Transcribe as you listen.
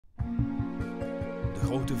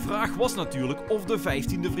grote vraag was natuurlijk of de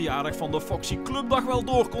 15e verjaardag van de Phoxy Clubdag wel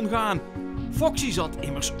door kon gaan. Phoxy zat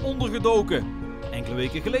immers ondergedoken. Enkele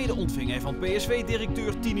weken geleden ontving hij van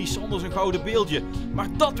PSV-directeur Tini Sanders een gouden beeldje, maar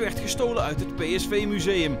dat werd gestolen uit het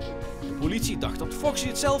PSV-museum. De politie dacht dat Phoxy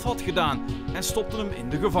het zelf had gedaan en stopte hem in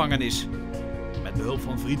de gevangenis. Met behulp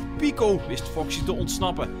van vriend Pico wist Phoxy te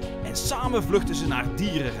ontsnappen en samen vluchtten ze naar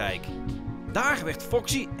Dierenrijk. Daar werd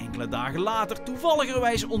Phoxy enkele dagen later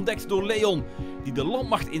toevalligerwijs ontdekt door Leon, die de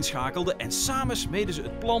landmacht inschakelde en samen smeden ze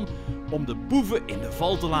het plan om de boeven in de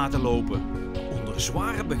val te laten lopen. Onder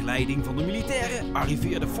zware begeleiding van de militairen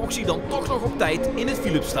arriveerde Phoxy dan toch nog op tijd in het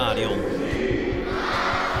Philipsstadion.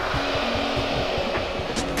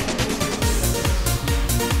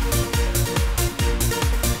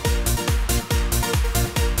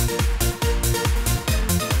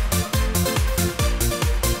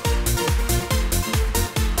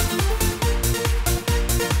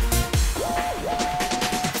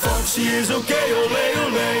 Phoxy is oké, olé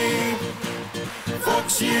olé.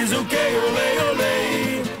 Phoxy is oké, olé olé.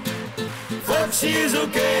 Phoxy is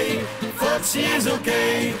oké, Phoxy is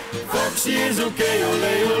oké. Phoxy is oké,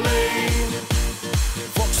 olé olé.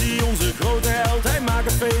 Phoxy onze grote held, hij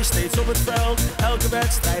maakt een feest steeds op het veld. Elke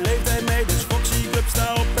wedstrijd leeft hij mee, dus Phoxy club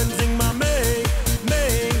sta op en zing maar mee.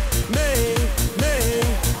 Mee, mee, mee,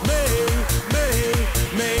 mee, mee,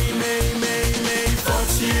 mee, mee, mee, mee.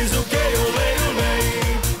 Phoxy is oké, olé olé.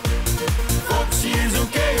 Phoxy is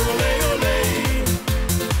oké, olé olé.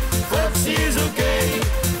 Phoxy is oké,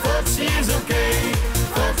 Phoxy is oké.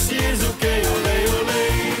 Phoxy is oké, olé olé.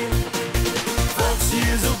 Phoxy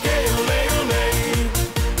is oké, olé olé.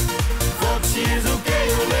 Phoxy is oké,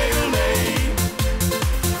 olé olé.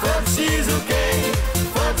 Phoxy is oké,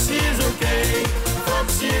 Phoxy is oké.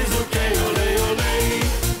 Phoxy is oké, olé olé.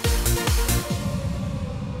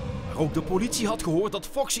 Maar ook de politie had gehoord dat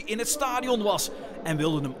Phoxy in het stadion was en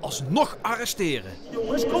wilde hem alsnog arresteren.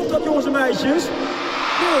 Jongens, klopt dat jongens en meisjes?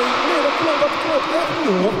 Nee, dat klopt echt niet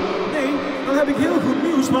hoor. Nee, dan heb ik heel goed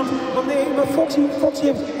nieuws, want nee, maar Phoxy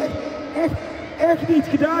heeft het echt niet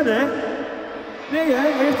gedaan hè. Nee,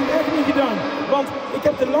 hij heeft het echt niet gedaan. Want ik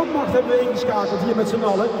heb de landmacht ingeschakeld hier met z'n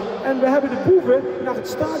allen. En we hebben de boeven naar het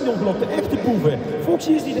stadion gelokt, de echte boeven.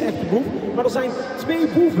 Phoxy is niet de echte boef, maar er zijn 2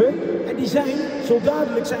 boeven. En die zijn, zo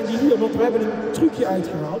duidelijk zijn die hier, want we hebben een trucje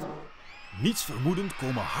uitgehaald. Niets vermoedend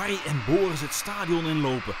komen Harry en Boris het stadion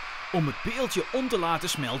inlopen om het beeldje om te laten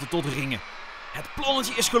smelten tot ringen. Het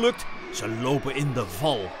plannetje is gelukt, ze lopen in de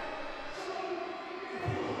val.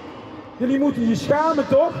 Jullie moeten je schamen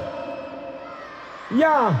toch?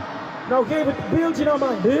 Ja, nou geef het beeldje nou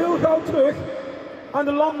maar heel gauw terug aan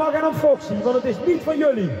de landmacht en aan Phoxy, want het is niet van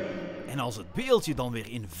jullie. En als het beeldje dan weer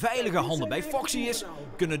in veilige handen bij Phoxy is,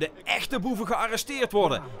 kunnen de echte boeven gearresteerd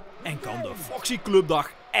worden. En kan de Phoxy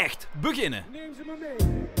Clubdag echt beginnen. Neem ze maar mee.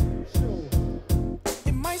 Zo.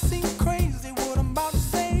 It might seem crazy what I'm about to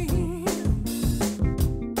say.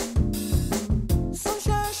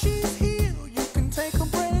 Sunshine, she's here, you can take a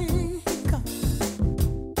break.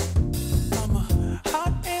 I'm a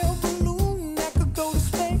hot air balloon that could go to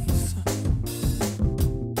space.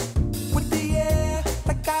 With the air,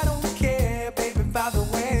 like I don't care, baby, by the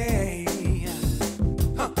way.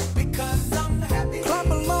 Because I'm happy. Clap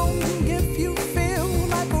along if you feel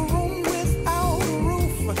like a room without a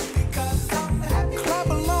roof. Because I'm happy. Clap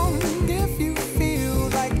along if you feel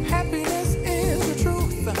like happiness is the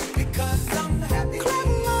truth. Because I'm happy. Clap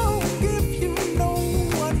along if you know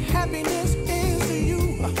what happiness is to you.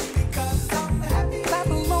 Because I'm happy. Clap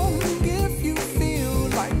along if you feel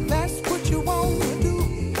like that's what you want to do.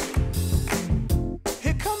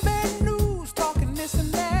 Here come bad news, talking this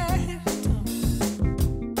and that.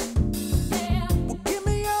 Well, give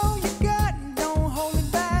me all you got and don't hold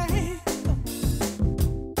it back.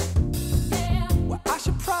 Well, I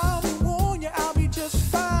should probably warn you, I'll be just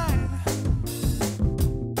fine.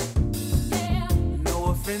 No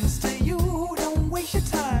offense to you, don't waste your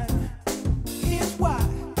time. Here's why.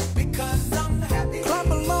 Because I'm happy. Clap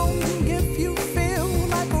along if you feel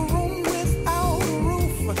like a room without a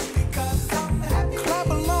roof. Because I'm happy. Clap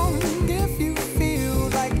along if you feel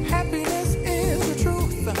like happiness is the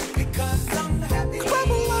truth. Because I'm happy. Clap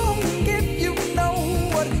along if you know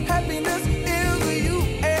what happiness is to you.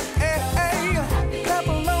 Hey, hey, hey. Clap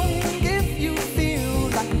along if you feel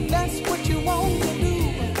like that's what you want to do.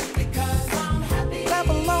 Because I'm happy. Clap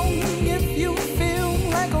along if you feel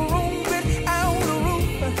like a room without a roof.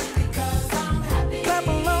 Because I'm happy. Clap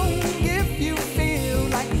along if you feel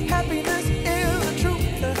like happiness is the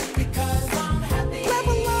truth. Because I'm happy. Clap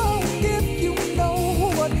along if you know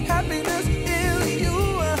what happiness is to you.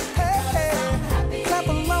 Hey, hey. Clap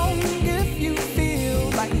along if you feel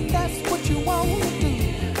like that's